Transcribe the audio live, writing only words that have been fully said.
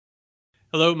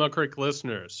Hello, Muck Creek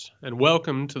listeners, and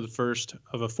welcome to the first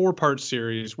of a four-part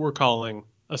series we're calling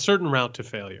A Certain Route to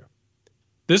Failure.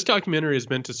 This documentary is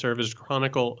meant to serve as a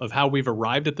chronicle of how we've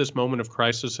arrived at this moment of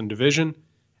crisis and division,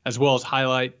 as well as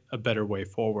highlight a better way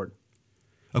forward.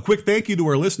 A quick thank you to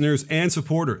our listeners and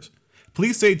supporters.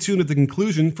 Please stay tuned at the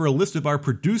conclusion for a list of our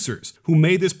producers who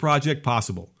made this project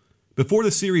possible. Before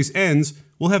the series ends,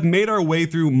 we'll have made our way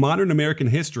through modern American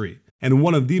history and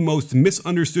one of the most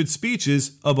misunderstood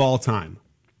speeches of all time.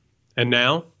 And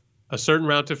now, A Certain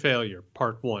Route to Failure,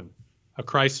 Part 1, A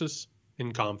Crisis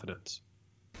in Confidence.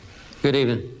 Good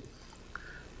evening.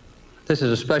 This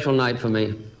is a special night for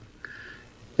me.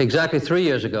 Exactly 3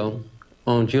 years ago,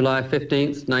 on July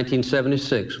 15th,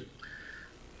 1976,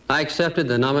 I accepted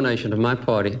the nomination of my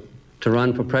party to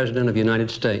run for President of the United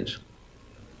States.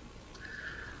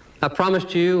 I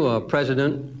promised you a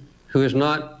president who is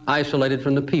not isolated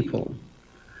from the people,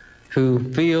 who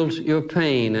feels your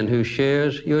pain and who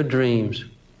shares your dreams,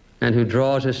 and who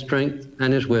draws his strength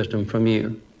and his wisdom from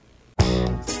you.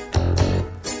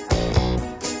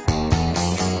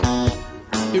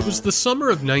 It was the summer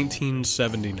of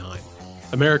 1979.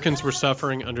 Americans were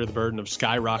suffering under the burden of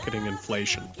skyrocketing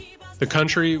inflation. The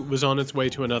country was on its way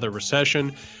to another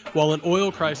recession, while an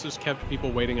oil crisis kept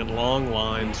people waiting in long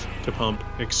lines to pump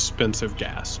expensive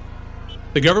gas.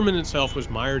 The government itself was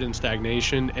mired in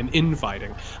stagnation and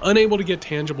infighting, unable to get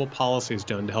tangible policies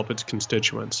done to help its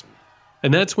constituents.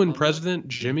 And that's when President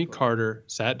Jimmy Carter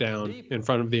sat down in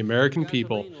front of the American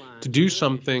people to do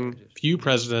something few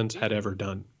presidents had ever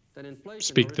done: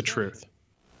 speak the truth.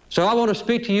 So I want to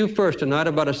speak to you first tonight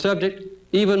about a subject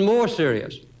even more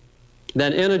serious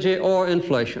than energy or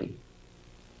inflation.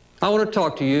 I want to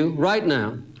talk to you right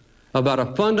now about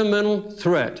a fundamental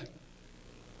threat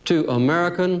to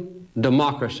American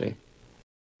democracy.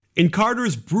 In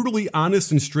Carter's brutally honest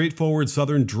and straightforward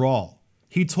Southern drawl,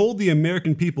 he told the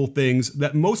American people things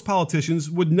that most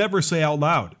politicians would never say out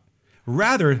loud.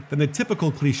 Rather than the typical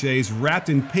cliches wrapped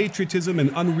in patriotism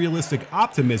and unrealistic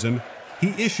optimism,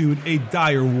 he issued a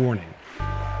dire warning.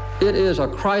 It is a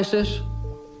crisis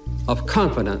of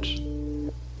confidence.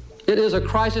 It is a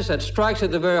crisis that strikes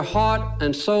at the very heart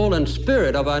and soul and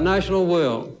spirit of our national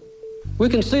will. We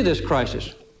can see this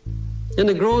crisis in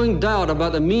the growing doubt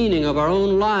about the meaning of our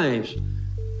own lives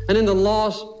and in the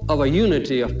loss of a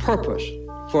unity of purpose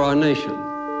for our nation.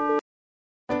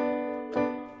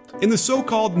 In the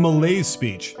so-called Malaise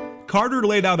speech, Carter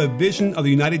laid out a vision of the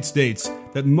United States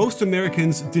that most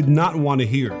Americans did not want to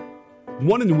hear.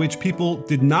 One in which people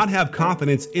did not have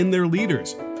confidence in their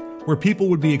leaders, where people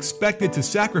would be expected to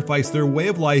sacrifice their way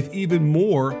of life even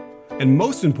more, and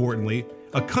most importantly,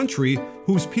 a country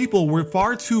whose people were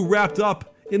far too wrapped up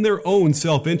in their own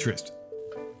self-interest.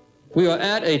 We are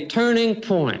at a turning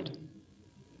point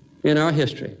in our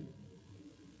history.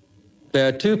 There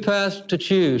are two paths to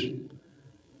choose.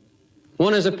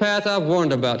 One is the path I've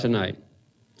warned about tonight,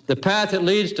 the path that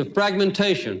leads to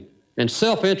fragmentation and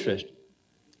self-interest.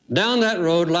 Down that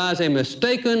road lies a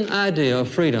mistaken idea of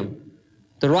freedom,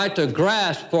 the right to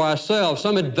grasp for ourselves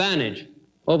some advantage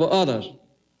over others.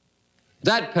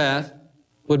 That path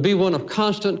would be one of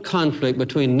constant conflict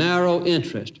between narrow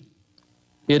interest.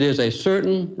 It is a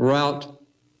certain route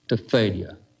to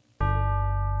failure.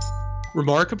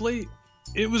 Remarkably,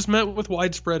 it was met with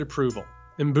widespread approval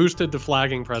and boosted the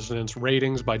flagging president's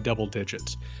ratings by double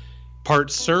digits.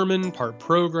 Part sermon, part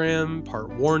program, part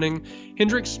warning,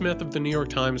 Hendrick Smith of the New York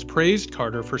Times praised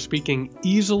Carter for speaking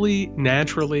easily,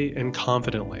 naturally, and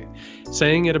confidently,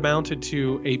 saying it amounted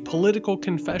to a political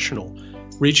confessional,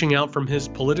 reaching out from his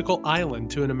political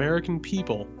island to an American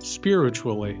people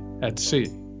spiritually at sea.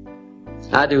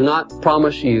 I do not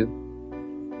promise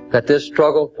you that this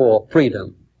struggle for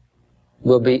freedom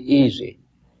will be easy.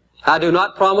 I do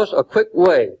not promise a quick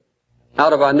way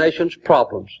out of our nation's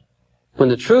problems, when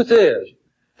the truth is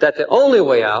that the only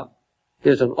way out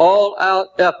is an all-out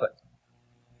effort.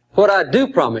 What I do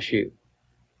promise you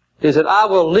is that I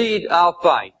will lead our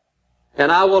fight,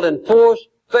 and I will enforce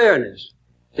fairness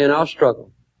in our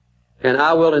struggle, and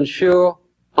I will ensure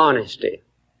honesty,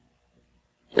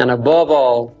 and above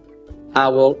all, I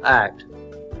will act.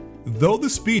 Though the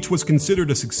speech was considered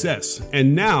a success,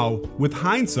 and now, with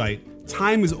hindsight,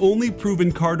 time has only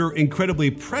proven Carter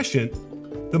incredibly prescient,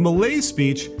 the Malaise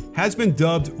speech has been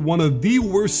dubbed one of the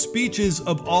worst speeches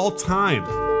of all time.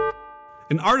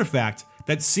 An artifact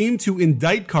that seemed to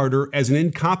indict Carter as an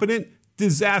incompetent,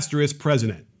 disastrous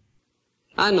president.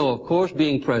 I know, of course,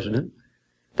 being president,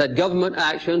 that government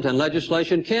actions and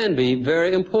legislation can be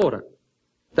very important.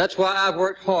 That's why I've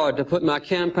worked hard to put my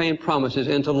campaign promises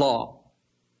into law.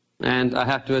 And I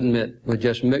have to admit, with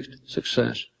just mixed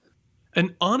success.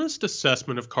 An honest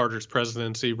assessment of Carter's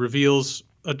presidency reveals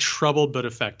a troubled but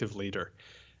effective leader.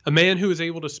 A man who was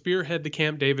able to spearhead the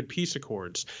Camp David peace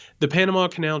accords, the Panama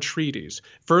Canal treaties,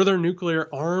 further nuclear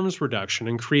arms reduction,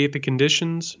 and create the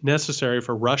conditions necessary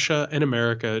for Russia and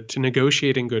America to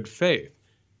negotiate in good faith.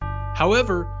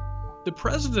 However, the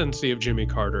presidency of Jimmy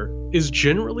Carter is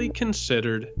generally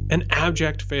considered an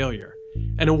abject failure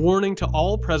and a warning to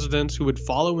all presidents who would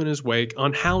follow in his wake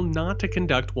on how not to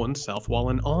conduct oneself while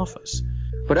in office.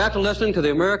 But after listening to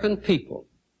the American people,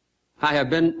 I have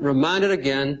been reminded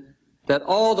again that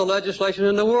all the legislation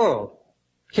in the world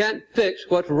can't fix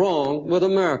what's wrong with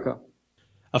America.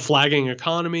 A flagging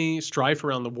economy, strife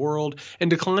around the world, and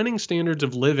declining standards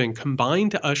of living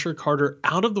combined to usher Carter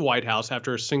out of the White House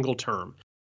after a single term.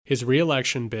 His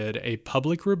re-election bid a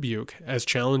public rebuke as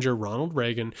challenger Ronald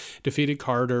Reagan defeated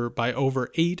Carter by over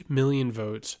 8 million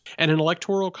votes and an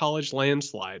electoral college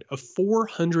landslide of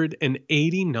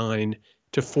 489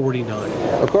 to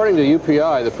 49. According to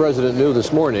UPI, the president knew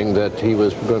this morning that he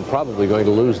was probably going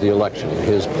to lose the election.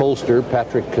 His pollster,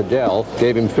 Patrick Cadell,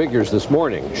 gave him figures this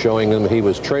morning showing him he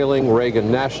was trailing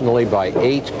Reagan nationally by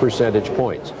 8 percentage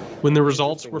points. When the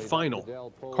results were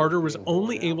final, Carter was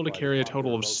only able to carry a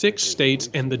total of 6 states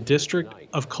and the District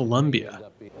of Columbia.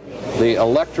 The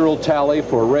electoral tally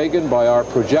for Reagan by our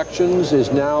projections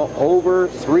is now over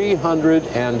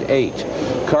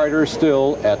 308. Carter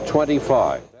still at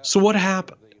 25. So what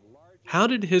happened? How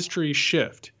did history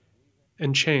shift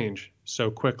and change so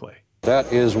quickly?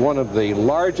 That is one of the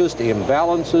largest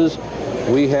imbalances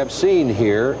we have seen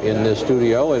here in this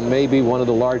studio, and maybe one of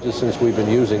the largest since we've been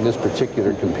using this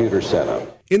particular computer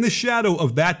setup. In the shadow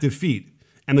of that defeat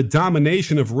and the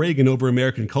domination of Reagan over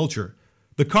American culture,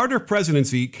 the Carter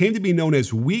presidency came to be known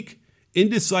as weak,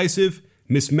 indecisive,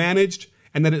 mismanaged,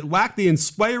 and that it lacked the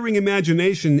inspiring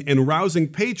imagination and rousing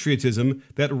patriotism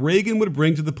that Reagan would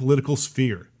bring to the political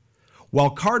sphere.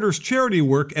 While Carter's charity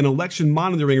work and election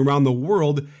monitoring around the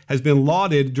world has been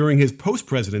lauded during his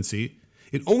post-presidency,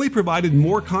 it only provided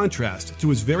more contrast to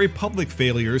his very public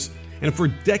failures, and for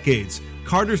decades,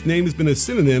 Carter's name has been a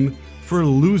synonym for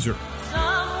loser.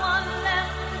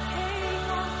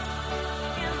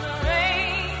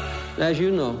 As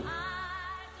you know,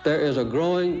 there is a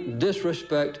growing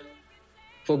disrespect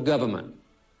for government,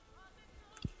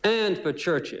 and for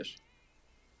churches,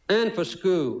 and for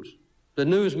schools, the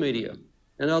news media,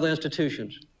 and other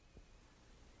institutions.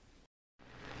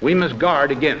 We must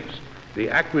guard against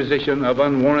the acquisition of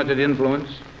unwarranted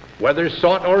influence, whether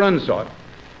sought or unsought,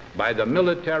 by the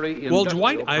military. While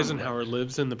Dwight Eisenhower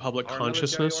lives in the public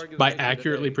consciousness by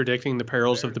accurately predicting the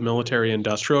perils of the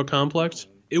military-industrial complex,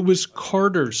 it was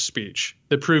Carter's speech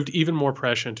that proved even more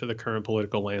prescient to the current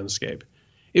political landscape.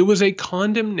 It was a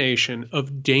condemnation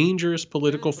of dangerous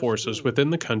political forces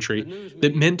within the country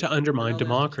that meant to undermine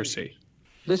democracy.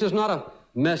 This is not a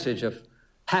message of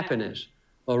happiness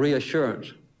or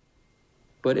reassurance,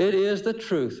 but it is the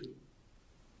truth,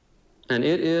 and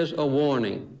it is a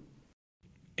warning.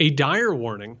 A dire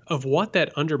warning of what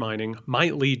that undermining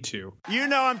might lead to. You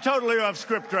know I'm totally off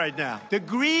script right now. The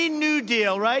Green New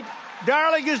Deal, right?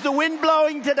 Darling, is the wind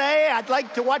blowing today? I'd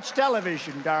like to watch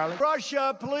television, darling.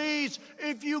 Russia, please,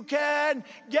 if you can,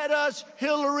 get us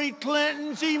Hillary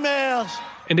Clinton's emails.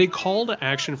 And a call to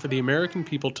action for the American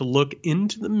people to look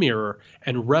into the mirror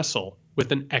and wrestle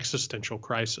with an existential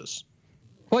crisis.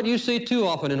 What you see too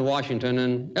often in Washington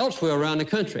and elsewhere around the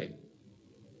country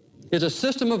is a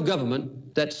system of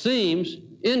government that seems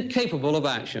incapable of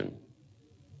action.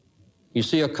 You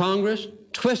see a Congress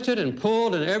twisted and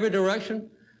pulled in every direction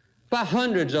by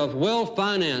hundreds of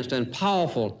well-financed and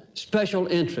powerful special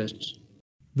interests.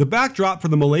 The backdrop for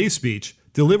the Malaise speech,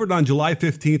 delivered on July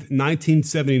 15,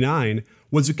 1979,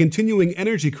 was a continuing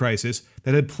energy crisis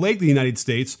that had plagued the United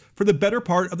States for the better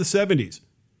part of the 70s.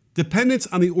 Dependence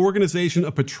on the Organization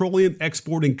of Petroleum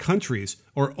Exporting Countries,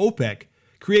 or OPEC,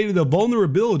 created a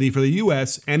vulnerability for the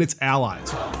U.S. and its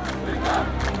allies.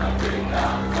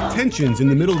 Tensions in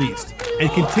the Middle East and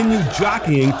continued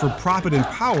jockeying for profit and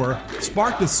power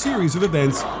sparked a series of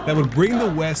events that would bring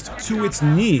the West to its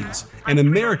knees and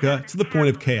America to the point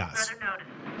of chaos.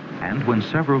 And when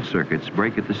several circuits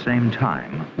break at the same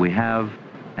time, we have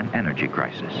an energy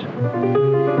crisis.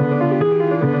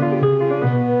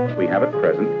 We have at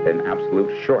present an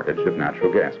absolute shortage of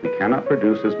natural gas. We cannot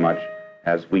produce as much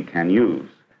as we can use.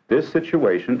 This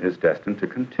situation is destined to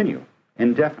continue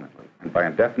indefinitely. And by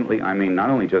indefinitely, I mean not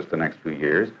only just the next few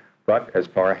years, but as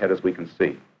far ahead as we can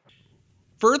see.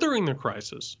 Furthering the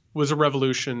crisis was a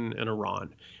revolution in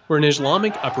Iran, where an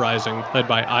Islamic uprising led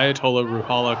by Ayatollah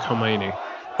Ruhollah Khomeini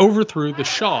overthrew the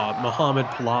Shah Mohammad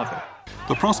Pahlavi.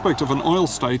 The prospect of an oil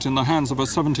state in the hands of a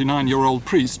 79-year-old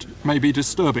priest may be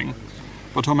disturbing,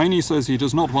 but Khomeini says he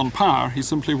does not want power, he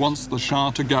simply wants the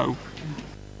Shah to go.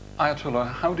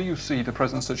 Ayatollah, how do you see the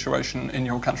present situation in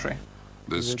your country?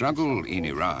 The struggle in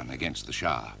Iran against the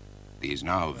Shah is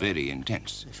now very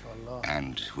intense,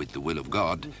 and with the will of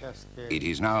God, it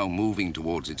is now moving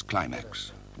towards its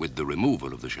climax, with the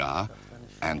removal of the Shah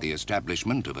and the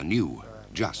establishment of a new,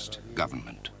 just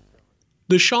government.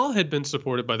 The Shah had been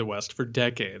supported by the West for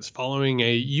decades, following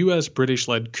a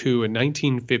U.S.-British-led coup in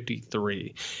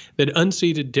 1953 that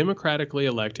unseated democratically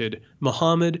elected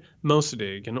Mohammad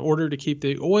Mossadegh in order to keep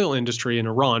the oil industry in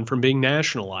Iran from being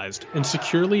nationalized and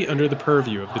securely under the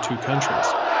purview of the two countries.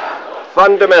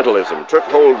 Fundamentalism took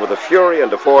hold with a fury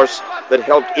and a force that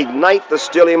helped ignite the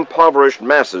still impoverished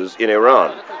masses in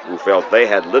Iran, who felt they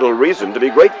had little reason to be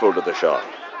grateful to the Shah.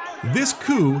 This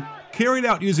coup, carried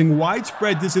out using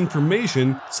widespread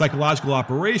disinformation, psychological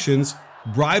operations,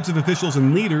 bribes of officials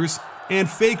and leaders, and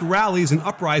fake rallies and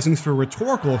uprisings for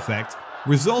rhetorical effect,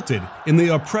 resulted in the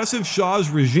oppressive Shah's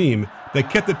regime that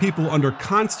kept the people under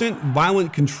constant,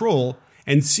 violent control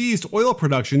and seized oil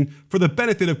production for the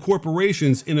benefit of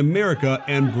corporations in America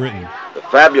and Britain. The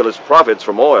fabulous profits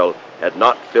from oil had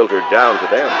not filtered down to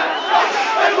them.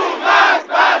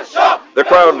 The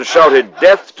crowd shouted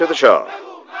death to the Shah.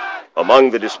 Among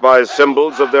the despised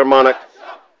symbols of their monarch,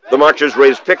 the marchers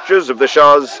raised pictures of the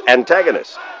Shah's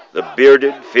antagonist, the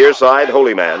bearded, fierce-eyed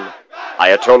holy man,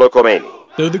 Ayatollah Khomeini.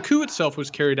 Though the coup itself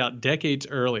was carried out decades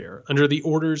earlier under the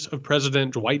orders of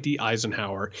President Dwight D.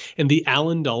 Eisenhower and the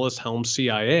Allen Dulles-helmed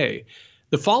CIA,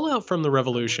 the fallout from the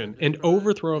revolution and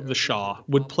overthrow of the Shah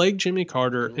would plague Jimmy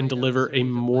Carter and deliver a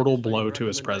mortal blow to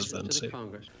his presidency.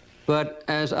 But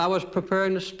as I was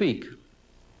preparing to speak,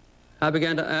 I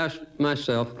began to ask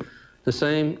myself the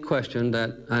same question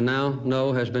that I now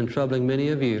know has been troubling many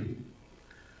of you.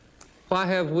 Why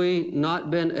have we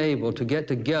not been able to get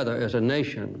together as a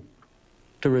nation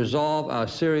to resolve our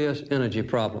serious energy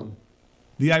problem?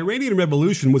 The Iranian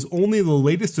Revolution was only the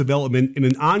latest development in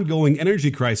an ongoing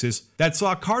energy crisis that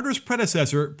saw Carter's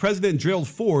predecessor, President Gerald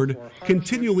Ford,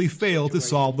 continually fail to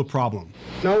solve the problem.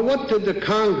 Now, what did the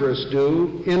Congress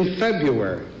do in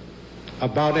February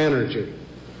about energy?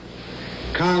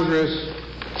 Congress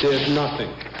did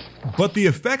nothing. But the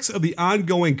effects of the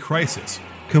ongoing crisis,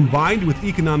 combined with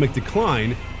economic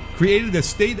decline, created a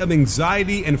state of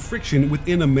anxiety and friction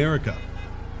within America.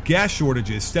 Gas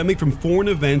shortages stemming from foreign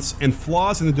events and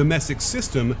flaws in the domestic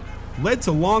system led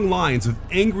to long lines of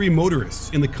angry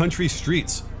motorists in the country's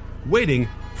streets, waiting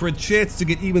for a chance to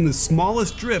get even the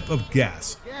smallest drip of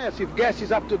gas. Yes, if gas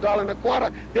is up to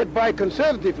 $1.25, they'd buy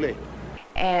conservatively.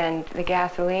 And the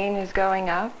gasoline is going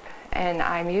up, and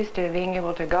I'm used to being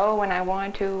able to go when I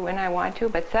want to,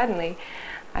 but suddenly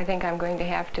I think I'm going to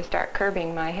have to start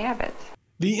curbing my habits.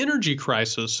 The energy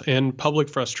crisis and public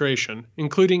frustration,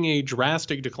 including a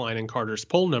drastic decline in Carter's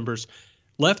poll numbers,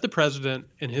 left the president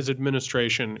and his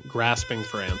administration grasping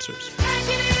for answers.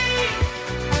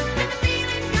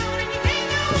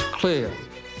 It's clear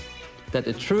that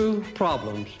the true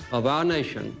problems of our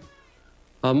nation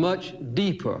are much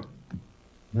deeper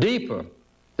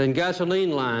than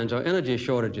gasoline lines or energy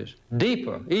shortages,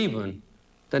 deeper even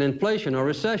than inflation or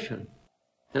recession.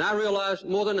 And I realize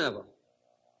more than ever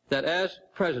that as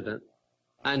president,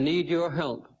 I need your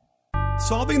help.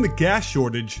 Solving the gas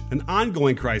shortage, an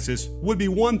ongoing crisis, would be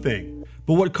one thing.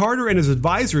 But what Carter and his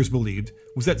advisors believed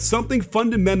was that something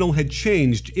fundamental had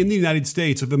changed in the United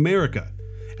States of America,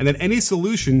 and that any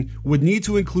solution would need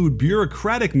to include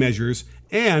bureaucratic measures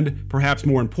and, perhaps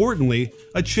more importantly,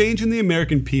 a change in the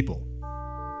American people.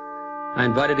 I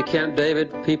invited to Camp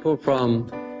David people from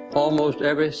almost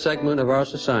every segment of our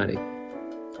society,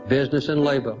 business and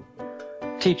labor,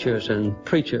 teachers and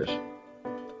preachers,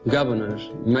 governors,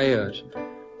 mayors,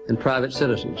 and private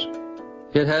citizens.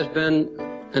 It has been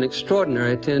an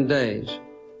extraordinary 10 days,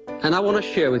 and I want to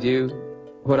share with you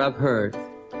what I've heard.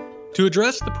 To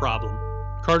address the problem,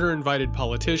 Carter invited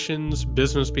politicians,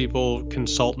 business people,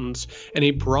 consultants, and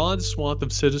a broad swath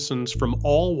of citizens from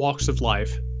all walks of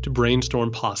life to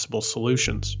brainstorm possible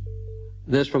solutions.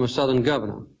 This from a Southern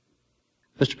governor.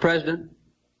 Mr. President,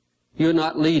 you're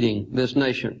not leading this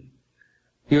nation.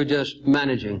 You're just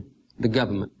managing the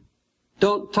government.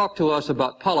 Don't talk to us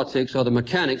about politics or the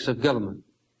mechanics of government,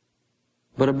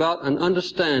 but about an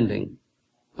understanding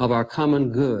of our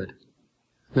common good.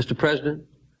 Mr. President,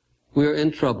 we're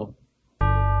in trouble.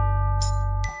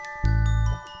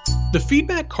 The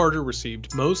feedback Carter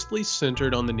received mostly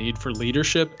centered on the need for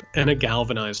leadership and a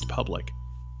galvanized public.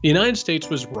 The United States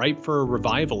was ripe for a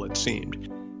revival, it seemed.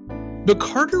 But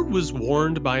Carter was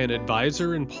warned by an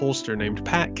advisor and pollster named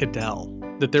Pat Caddell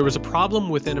that there was a problem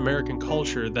within American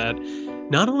culture that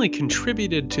not only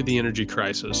contributed to the energy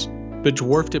crisis, but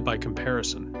dwarfed it by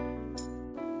comparison.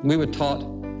 We were taught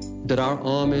that our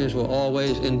armies were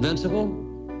always invincible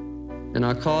and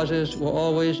our causes were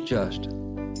always just,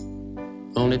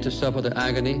 only to suffer the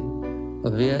agony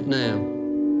of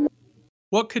Vietnam.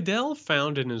 What Cadell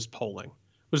found in his polling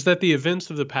was that the events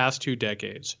of the past 2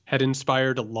 decades had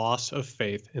inspired a loss of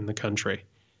faith in the country.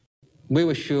 We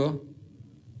were sure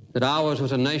that ours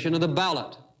was a nation of the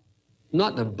ballot,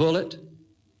 not the bullet,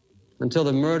 until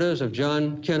the murders of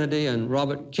John Kennedy and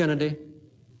Robert Kennedy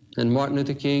and Martin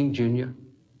Luther King, Jr.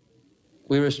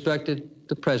 We respected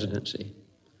the presidency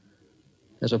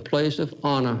as a place of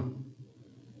honor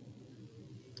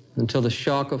until the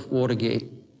shock of Watergate.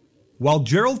 While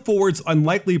Gerald Ford's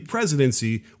unlikely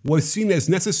presidency was seen as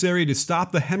necessary to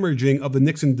stop the hemorrhaging of the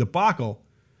Nixon debacle,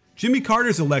 Jimmy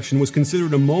Carter's election was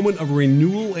considered a moment of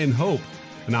renewal and hope,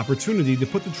 an opportunity to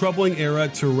put the troubling era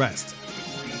to rest.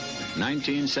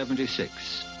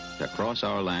 1976. Across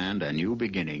our land, a new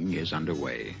beginning is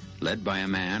underway, led by a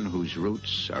man whose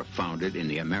roots are founded in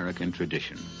the American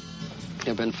tradition. There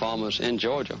have been farmers in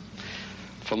Georgia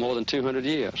for more than 200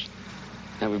 years,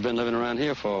 and we've been living around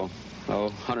here for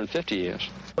 150 years.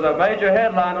 The major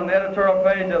headline on the editorial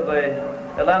page of the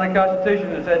Atlanta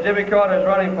Constitution that said Jimmy Carter is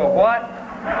running for what?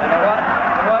 And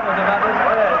what was about this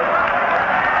today.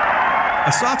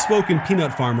 A soft-spoken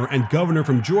peanut farmer and governor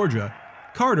from Georgia,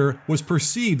 Carter was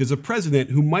perceived as a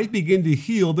president who might begin to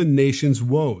heal the nation's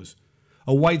woes.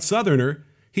 A white Southerner,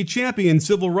 he championed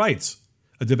civil rights.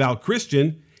 A devout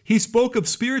Christian, he spoke of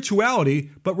spirituality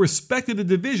but respected the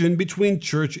division between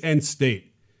church and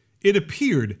state. It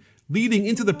appeared, leading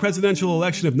into the presidential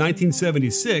election of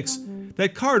 1976,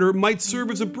 that Carter might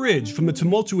serve as a bridge from the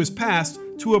tumultuous past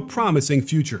to a promising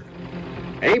future.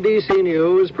 ABC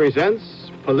News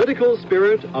presents Political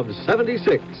Spirit of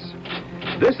 '76.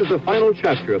 This is the final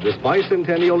chapter of this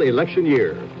bicentennial election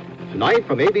year. Tonight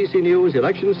from ABC News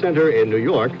Election Center in New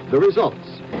York, the results.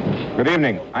 Good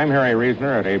evening. I'm Harry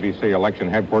Reasoner at ABC Election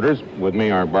Headquarters. With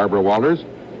me are Barbara Walters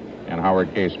and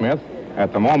Howard K. Smith.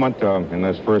 At the moment, in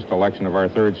this first election of our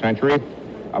third century,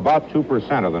 about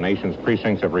 2% of the nation's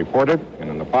precincts have reported, and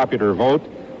in the popular vote,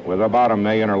 with about 1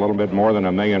 million or a little bit more than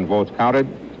 1 million votes counted,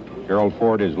 Gerald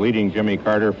Ford is leading Jimmy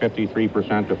Carter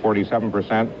 53% to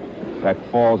 47%. That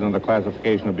falls into the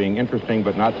classification of being interesting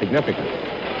but not significant.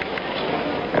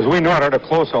 As we noted, a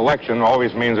close election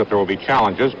always means that there will be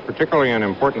challenges, particularly in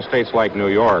important states like New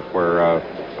York, where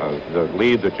the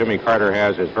lead that Jimmy Carter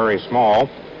has is very small,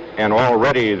 and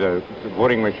already the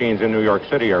voting machines in New York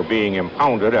City are being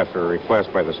impounded after a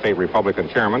request by the state Republican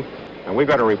chairman. And we've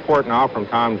got a report now from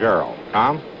Tom Gerald.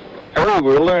 Tom? Harry,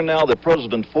 we learn now that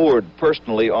President Ford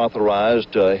personally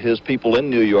authorized his people in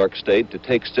New York State to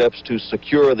take steps to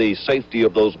secure the safety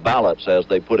of those ballots, as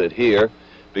they put it here,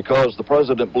 because the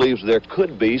president believes there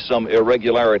could be some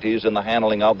irregularities in the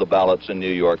handling of the ballots in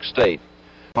New York State.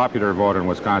 Popular vote in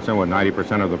Wisconsin with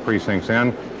 90% of the precincts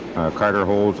in. Carter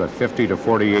holds a 50 to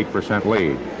 48%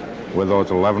 lead. With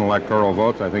those 11 electoral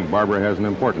votes, I think Barbara has an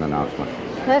important announcement.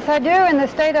 Yes, I do. In the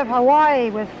state of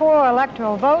Hawaii, with 4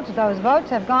 electoral votes, those votes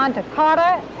have gone to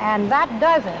Carter, and that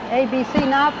does it. ABC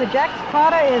now projects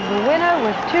Carter is the winner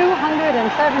with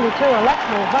 272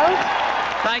 electoral votes.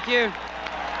 Thank you.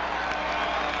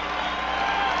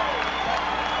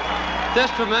 This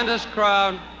tremendous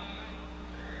crowd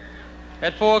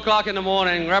at 4 o'clock in the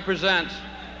morning represents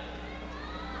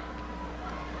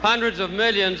hundreds of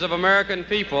millions of American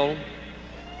people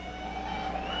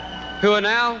who are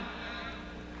now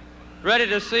ready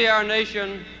to see our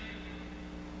nation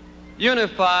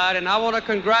unified, and I want to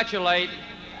congratulate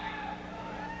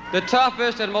the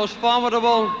toughest and most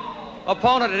formidable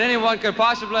opponent that anyone could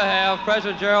possibly have,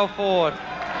 President Gerald Ford.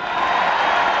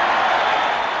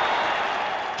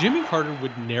 Jimmy Carter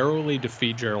would narrowly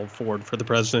defeat Gerald Ford for the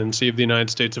presidency of the United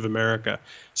States of America,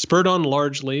 spurred on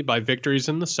largely by victories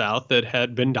in the South that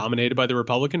had been dominated by the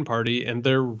Republican Party and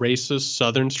their racist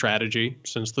Southern strategy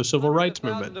since the Civil Rights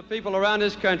Movement. The people around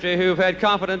this country who've had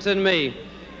confidence in me,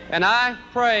 and I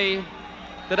pray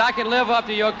that I can live up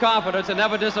to your confidence and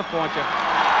never disappoint you.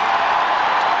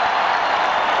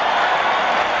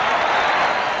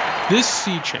 This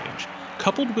sea change,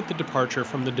 coupled with the departure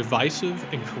from the divisive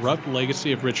and corrupt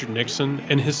legacy of Richard Nixon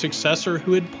and his successor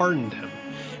who had pardoned him,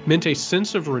 meant a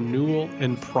sense of renewal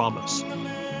and promise.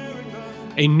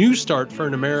 A new start for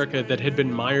an America that had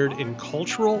been mired in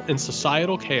cultural and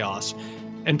societal chaos,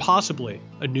 and possibly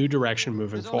a new direction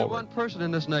moving forward. There's only one person in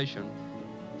this nation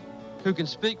who can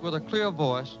speak with a clear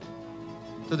voice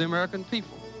to the American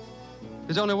people.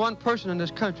 There's only one person in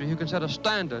this country who can set a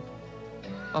standard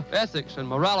of ethics and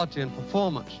morality and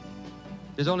performance.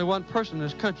 There's only one person in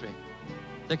this country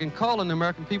that can call on the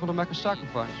American people to make a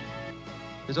sacrifice.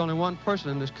 There's only one person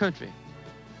in this country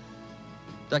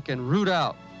that can root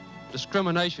out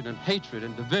discrimination and hatred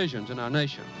and divisions in our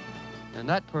nation. And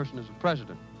that person is the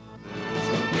president.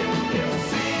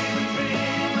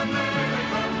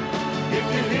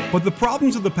 But the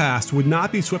problems of the past would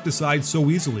not be swept aside so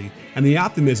easily, and the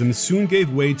optimism soon gave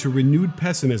way to renewed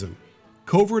pessimism.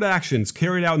 Covert actions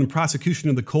carried out in prosecution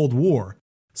of the Cold War,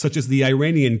 such as the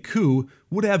Iranian coup,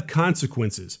 would have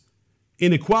consequences.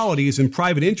 Inequalities and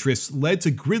private interests led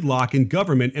to gridlock in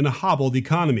government and a hobbled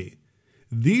economy.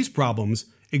 These problems,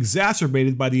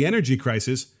 exacerbated by the energy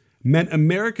crisis, meant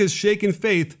America's shaken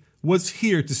faith was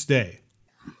here to stay.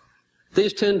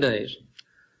 These 10 days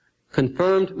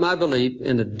confirmed my belief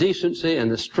in the decency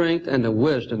and the strength and the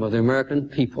wisdom of the American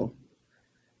people.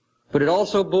 But it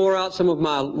also bore out some of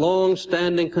my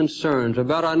long-standing concerns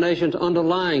about our nation's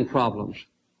underlying problems.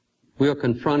 We are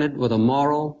confronted with a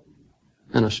moral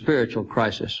and a spiritual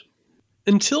crisis.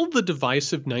 Until the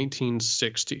divisive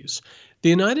 1960s, the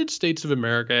United States of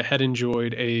America had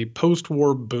enjoyed a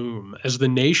post-war boom as the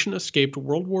nation escaped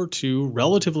World War II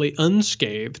relatively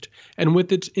unscathed and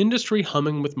with its industry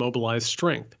humming with mobilized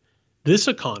strength. This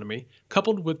economy,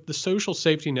 coupled with the social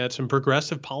safety nets and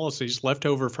progressive policies left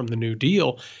over from the New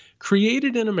Deal,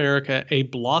 created in America a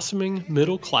blossoming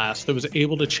middle class that was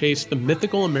able to chase the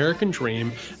mythical American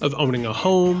dream of owning a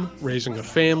home, raising a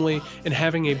family, and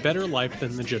having a better life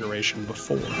than the generation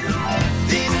before.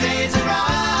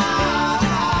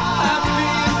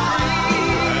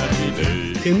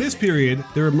 In this period,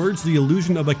 there emerged the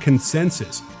illusion of a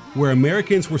consensus, where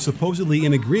Americans were supposedly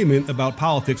in agreement about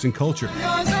politics and culture.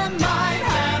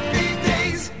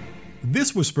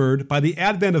 This was spurred by the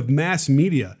advent of mass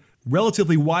media,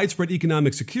 relatively widespread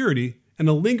economic security, and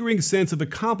a lingering sense of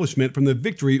accomplishment from the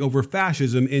victory over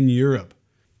fascism in Europe.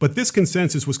 But this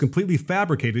consensus was completely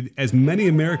fabricated as many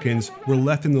Americans were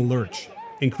left in the lurch,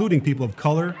 including people of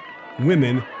color,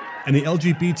 women, and the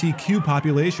LGBTQ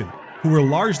population, who were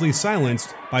largely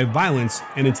silenced by violence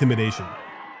and intimidation.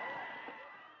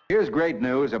 Here's great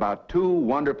news about two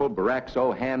wonderful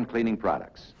Baraxo hand cleaning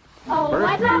products. Oh, first,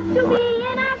 I'd love to be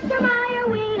an Oscar Mayer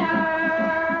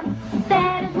wiener.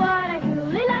 That is what I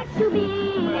truly like to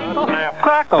be.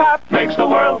 Crack pop makes the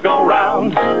world go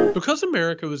round. Because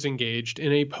America was engaged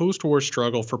in a post-war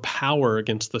struggle for power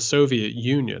against the Soviet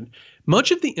Union,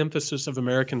 much of the emphasis of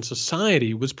American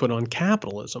society was put on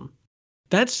capitalism.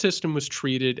 That system was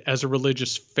treated as a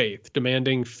religious faith,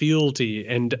 demanding fealty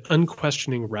and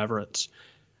unquestioning reverence.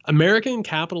 American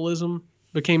capitalism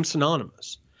became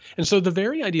synonymous. And so the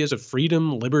very ideas of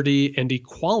freedom, liberty, and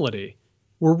equality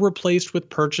were replaced with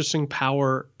purchasing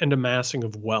power and amassing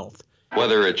of wealth.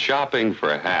 Whether it's shopping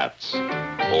for hats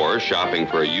or shopping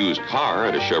for a used car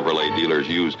at a Chevrolet dealer's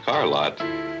used car lot,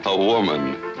 a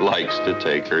woman likes to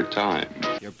take her time.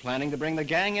 You're planning to bring the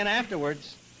gang in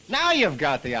afterwards. Now you've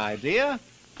got the idea.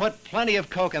 Put plenty of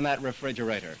Coke in that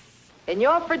refrigerator. In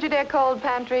your Frigidaire cold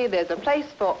pantry, there's a place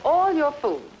for all your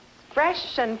foods,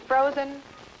 fresh and frozen,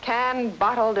 canned,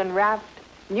 bottled, and wrapped,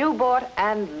 new bought,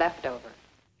 and leftover.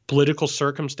 Political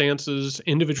circumstances,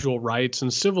 individual rights,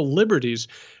 and civil liberties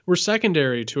were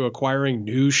secondary to acquiring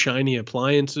new shiny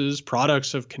appliances,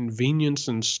 products of convenience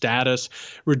and status,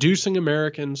 reducing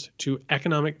Americans to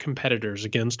economic competitors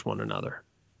against one another.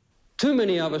 Too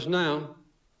many of us now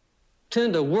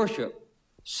tend to worship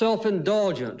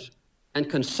self-indulgence and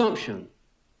consumption.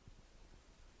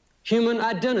 Human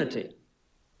identity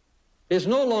is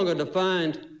no longer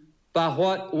defined by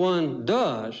what one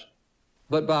does,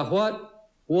 but by what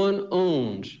one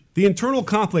owns. The internal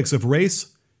conflicts of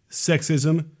race,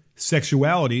 sexism,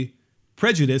 sexuality,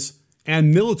 prejudice,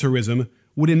 and militarism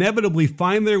would inevitably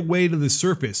find their way to the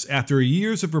surface after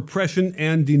years of repression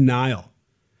and denial.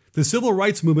 The civil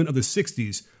rights movement of the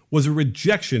 60s was a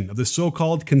rejection of the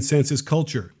so-called consensus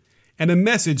culture, and a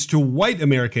message to white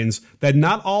Americans that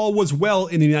not all was well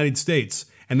in the United States,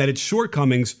 and that its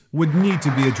shortcomings would need to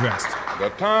be addressed. The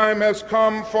time has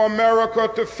come for America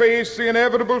to face the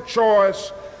inevitable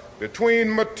choice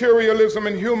between materialism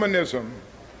and humanism.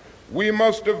 We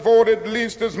must devote at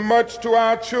least as much to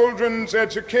our children's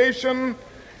education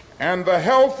and the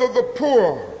health of the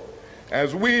poor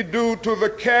as we do to the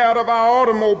care of our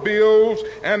automobiles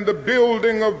and the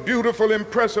building of beautiful,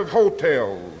 impressive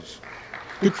hotels.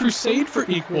 The crusade for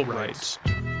equal rights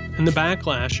and the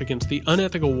backlash against the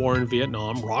unethical war in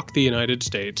Vietnam rocked the United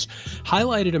States,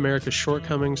 highlighted America's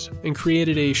shortcomings, and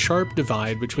created a sharp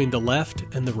divide between the left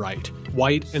and the right,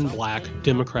 white and black,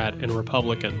 Democrat and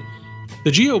Republican.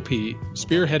 The GOP,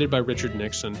 spearheaded by Richard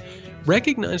Nixon,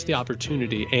 recognized the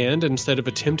opportunity and, instead of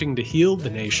attempting to heal the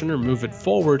nation or move it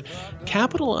forward,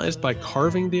 capitalized by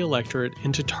carving the electorate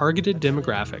into targeted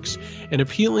demographics and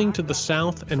appealing to the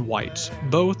South and whites,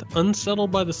 both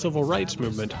unsettled by the civil rights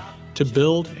movement, to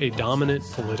build a dominant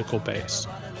political base.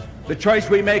 The choice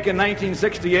we make in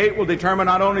 1968 will determine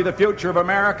not only the future of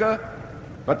America,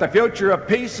 but the future of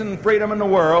peace and freedom in the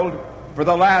world for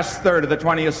the last third of the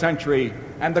 20th century.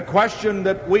 And the question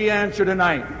that we answer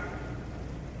tonight: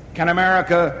 can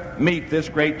America meet this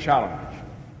great challenge?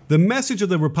 The message of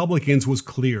the Republicans was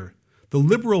clear. The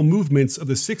liberal movements of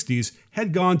the 60s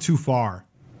had gone too far.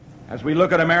 As we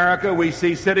look at America, we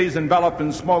see cities enveloped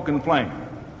in smoke and flame.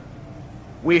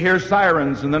 We hear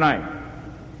sirens in the night.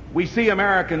 We see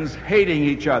Americans hating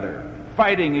each other,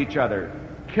 fighting each other,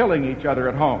 killing each other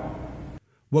at home.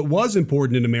 What was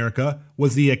important in America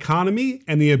was the economy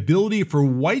and the ability for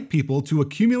white people to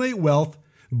accumulate wealth,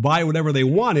 buy whatever they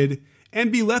wanted,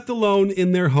 and be left alone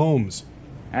in their homes.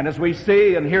 And as we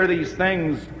see and hear these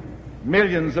things,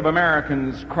 millions of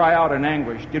Americans cry out in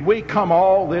anguish. Did we come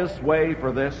all this way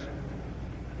for this?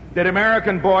 Did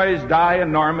American boys die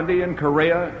in Normandy and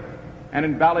Korea and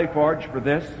in Valley Forge for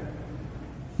this?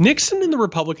 Nixon and the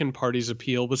Republican Party's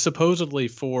appeal was supposedly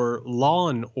for law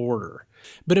and order,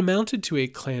 but amounted to a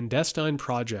clandestine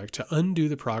project to undo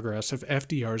the progress of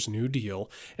FDR's New Deal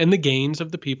and the gains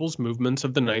of the people's movements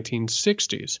of the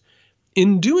 1960s.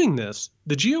 In doing this,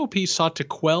 the GOP sought to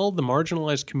quell the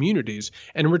marginalized communities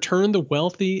and return the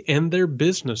wealthy and their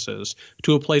businesses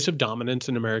to a place of dominance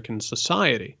in American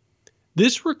society.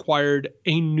 This required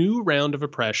a new round of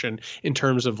oppression in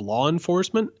terms of law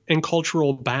enforcement and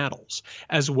cultural battles,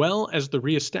 as well as the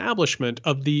reestablishment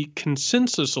of the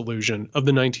consensus illusion of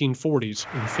the 1940s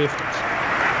and 50s.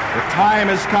 The time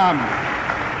has come.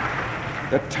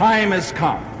 The time has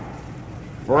come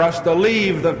for us to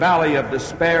leave the valley of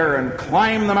despair and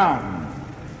climb the mountain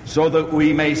so that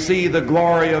we may see the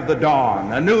glory of the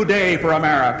dawn, a new day for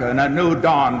America and a new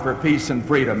dawn for peace and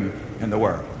freedom in the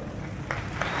world.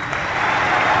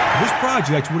 This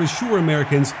project would assure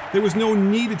Americans there was no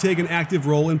need to take an active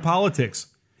role in politics.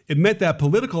 It meant that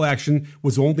political action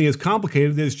was only as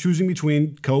complicated as choosing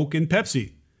between Coke and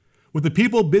Pepsi. With the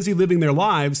people busy living their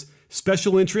lives,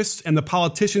 special interests and the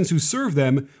politicians who serve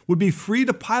them would be free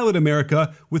to pilot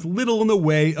America with little in the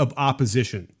way of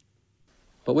opposition.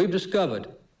 But we've discovered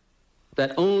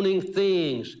that owning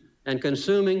things and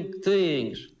consuming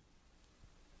things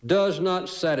does not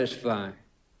satisfy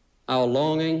our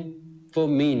longing for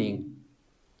meaning.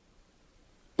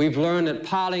 We've learned that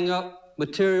piling up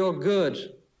material goods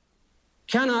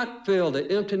cannot fill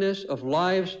the emptiness of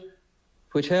lives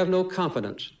which have no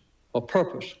confidence or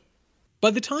purpose.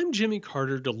 By the time Jimmy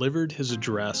Carter delivered his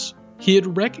address, he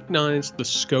had recognized the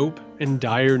scope and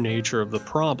dire nature of the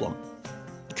problem.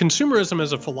 Consumerism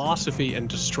as a philosophy and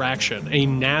distraction, a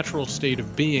natural state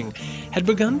of being, had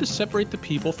begun to separate the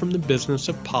people from the business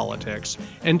of politics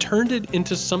and turned it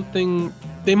into something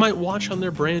they might watch on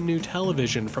their brand new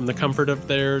television from the comfort of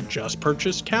their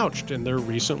just-purchased couch in their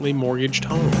recently mortgaged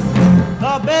home.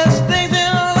 The best things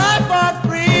in life are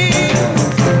free,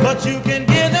 but you can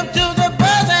give them to the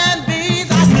birds and bees.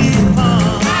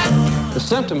 The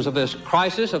symptoms of this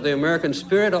crisis of the American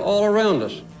spirit are all around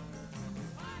us.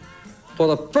 For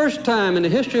the first time in the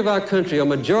history of our country, a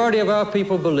majority of our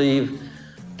people believe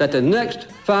that the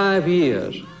next 5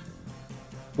 years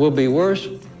will be worse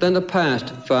than the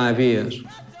past 5 years.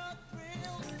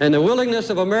 And the willingness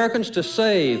of Americans to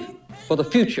save for the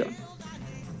future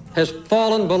has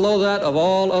fallen below that of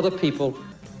all other people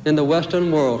in the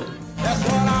Western world. That's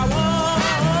what I want.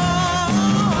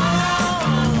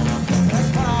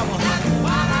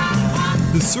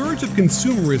 The surge of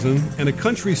consumerism and a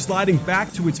country sliding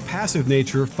back to its passive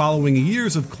nature following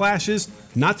years of clashes,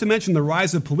 not to mention the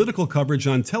rise of political coverage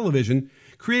on television,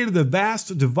 created a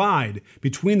vast divide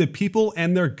between the people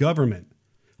and their government.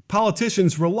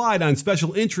 Politicians relied on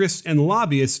special interests and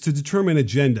lobbyists to determine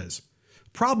agendas.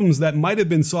 Problems that might have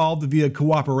been solved via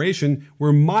cooperation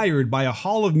were mired by a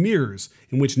hall of mirrors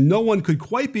in which no one could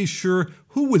quite be sure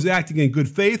who was acting in good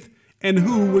faith and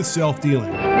who was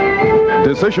self-dealing.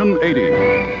 Decision 80.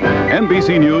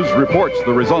 NBC News reports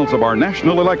the results of our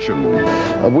national election.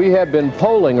 We have been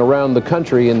polling around the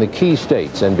country in the key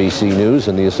states, NBC News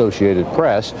and the Associated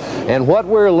Press, and what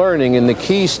we're learning in the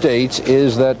key states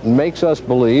is that makes us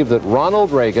believe that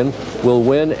Ronald Reagan will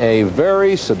win a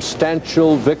very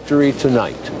substantial victory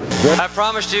tonight. I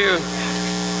promised you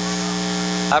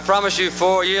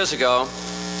 4 years ago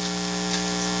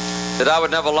that I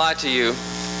would never lie to you.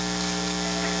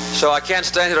 So I can't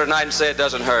stand here tonight and say it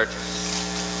doesn't hurt.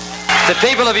 The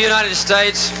people of the United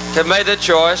States have made their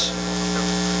choice.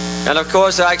 And of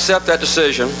course, I accept that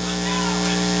decision.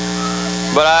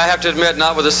 But I have to admit,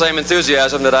 not with the same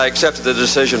enthusiasm that I accepted the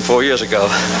decision 4 years ago.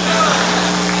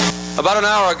 About an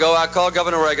hour ago, I called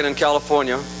Governor Reagan in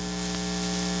California,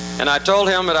 and I told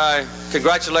him that I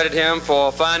congratulated him for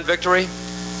a fine victory.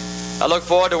 I look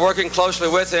forward to working closely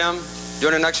with him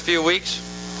during the next few weeks.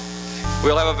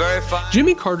 We'll have a very fine...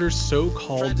 Jimmy Carter's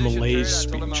so-called malaise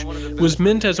speech was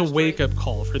meant as a wake-up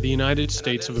call for the United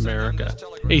States of America,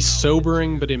 a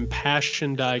sobering but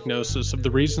impassioned diagnosis of the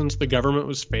reasons the government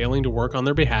was failing to work on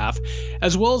their behalf,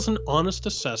 as well as an honest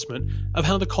assessment of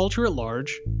how the culture at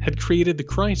large had created the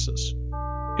crisis.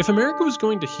 If America was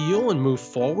going to heal and move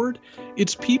forward,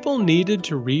 its people needed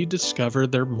to rediscover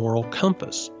their moral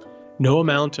compass. No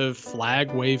amount of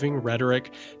flag-waving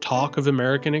rhetoric, talk of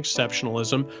American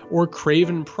exceptionalism, or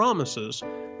craven promises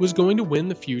was going to win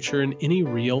the future in any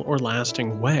real or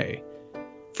lasting way.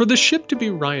 For the ship to be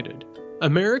righted,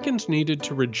 Americans needed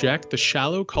to reject the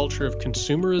shallow culture of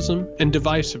consumerism and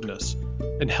divisiveness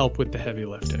and help with the heavy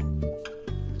lifting.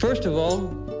 First of all,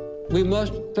 we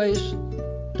must face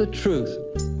the truth,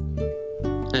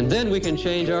 and then we can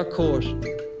change our course.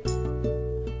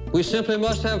 We simply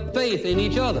must have faith in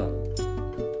each other.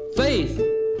 Faith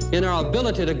in our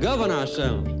ability to govern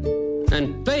ourselves,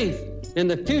 and faith in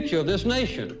the future of this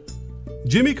nation.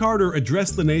 Jimmy Carter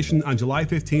addressed the nation on July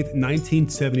 15,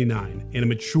 1979, in a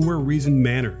mature, reasoned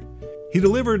manner. He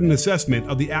delivered an assessment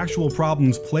of the actual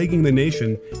problems plaguing the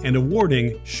nation and a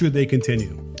warning should they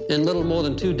continue. In little more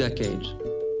than 2 decades,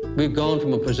 we've gone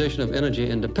from a position of energy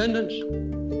independence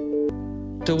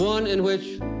to one in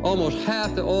which almost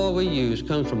half the oil we use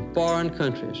comes from foreign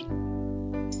countries.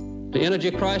 The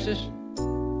energy crisis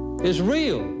is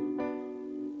real.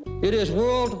 It is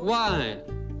worldwide.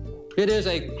 It is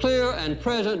a clear and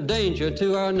present danger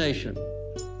to our nation.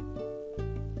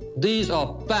 These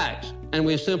are facts, and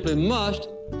we simply must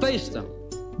face them.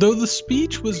 Though the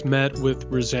speech was met with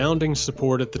resounding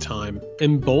support at the time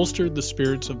and bolstered the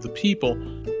spirits of the people,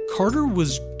 Carter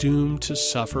was doomed to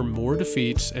suffer more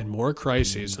defeats and more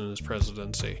crises in his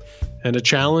presidency, and a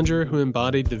challenger who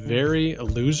embodied the very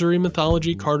illusory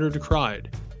mythology Carter decried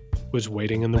was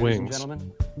waiting in the wings. Ladies and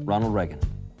gentlemen, Ronald Reagan.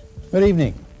 Good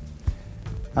evening.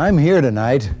 I'm here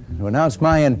tonight to announce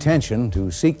my intention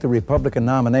to seek the Republican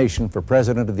nomination for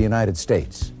President of the United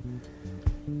States.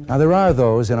 Now, there are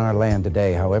those in our land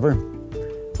today, however,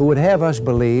 who would have us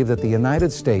believe that the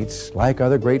United States, like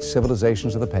other great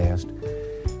civilizations of the past,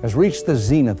 has reached the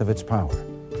zenith of its power,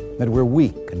 that we're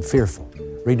weak and fearful,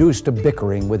 reduced to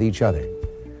bickering with each other.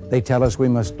 They tell us we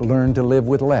must learn to live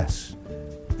with less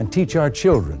and teach our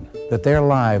children that their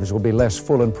lives will be less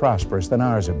full and prosperous than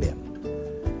ours have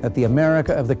been, that the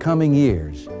America of the coming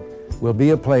years will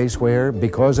be a place where,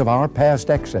 because of our past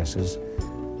excesses,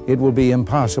 it will be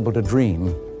impossible to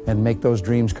dream and make those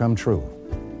dreams come true.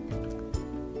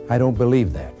 I don't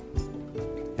believe that,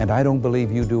 and I don't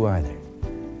believe you do either.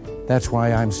 That's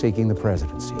why I'm seeking the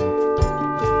presidency.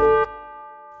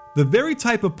 The very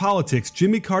type of politics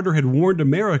Jimmy Carter had warned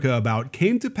America about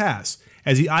came to pass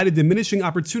as he eyed a diminishing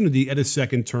opportunity at his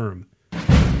second term.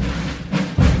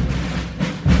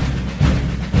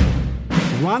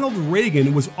 Ronald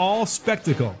Reagan was all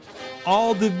spectacle,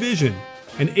 all division,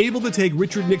 and able to take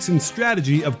Richard Nixon's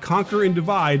strategy of conquer and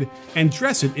divide and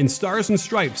dress it in stars and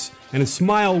stripes and a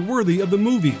smile worthy of the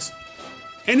movies.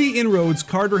 Any inroads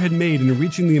Carter had made in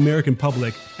reaching the American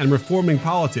public and reforming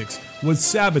politics was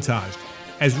sabotaged,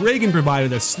 as Reagan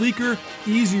provided a sleeker,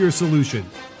 easier solution.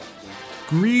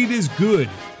 Greed is good.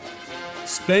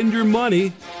 Spend your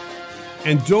money,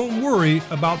 and don't worry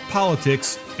about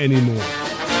politics anymore.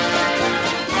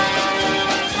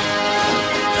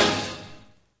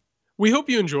 We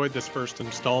hope you enjoyed this first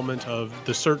installment of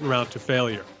The Certain Route to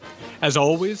Failure. As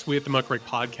always, we at the Muckrake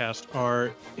Podcast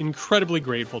are incredibly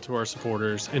grateful to our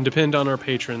supporters and depend on our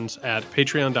patrons at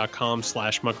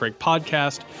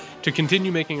patreon.com/muckrakepodcast to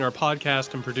continue making our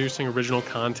podcast and producing original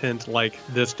content like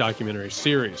this documentary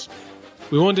series.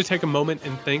 We wanted to take a moment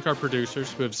and thank our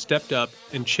producers who have stepped up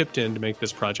and chipped in to make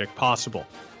this project possible.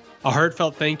 A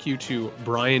heartfelt thank you to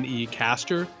Brian E.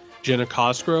 Castor, Jenna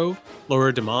Cosgrove,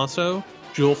 Laura DeMasso,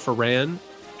 Jewel Ferran,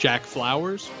 Jack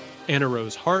Flowers, Anna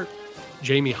Rose Hart,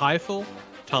 Jamie Heifel,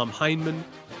 Tom Heineman,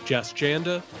 Jess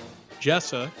Janda,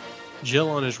 Jessa, Jill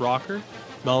on his rocker,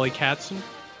 Molly Katzen,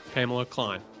 Pamela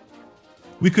Klein.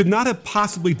 We could not have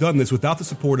possibly done this without the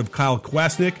support of Kyle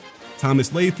Kwasnick,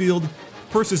 Thomas Layfield,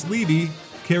 Persis Levy,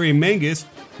 Carrie Mangus,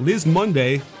 Liz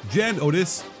Monday, Jen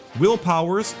Otis, Will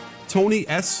Powers, Tony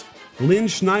S., Lynn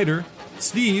Schneider,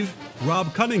 Steve,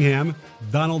 Rob Cunningham,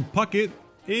 Donald Puckett,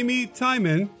 Amy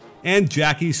Timon, and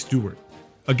Jackie Stewart.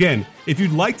 Again, if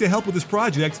you'd like to help with this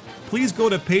project, please go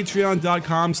to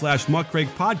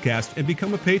patreon.com/muckrakepodcast and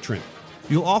become a patron.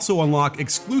 You'll also unlock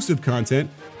exclusive content,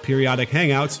 periodic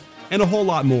hangouts, and a whole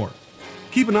lot more.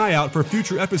 Keep an eye out for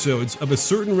future episodes of A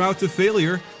Certain Route to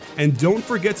Failure, and don't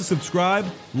forget to subscribe,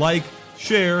 like,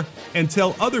 share, and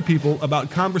tell other people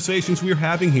about conversations we're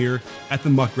having here at the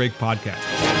Muckrake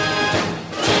Podcast.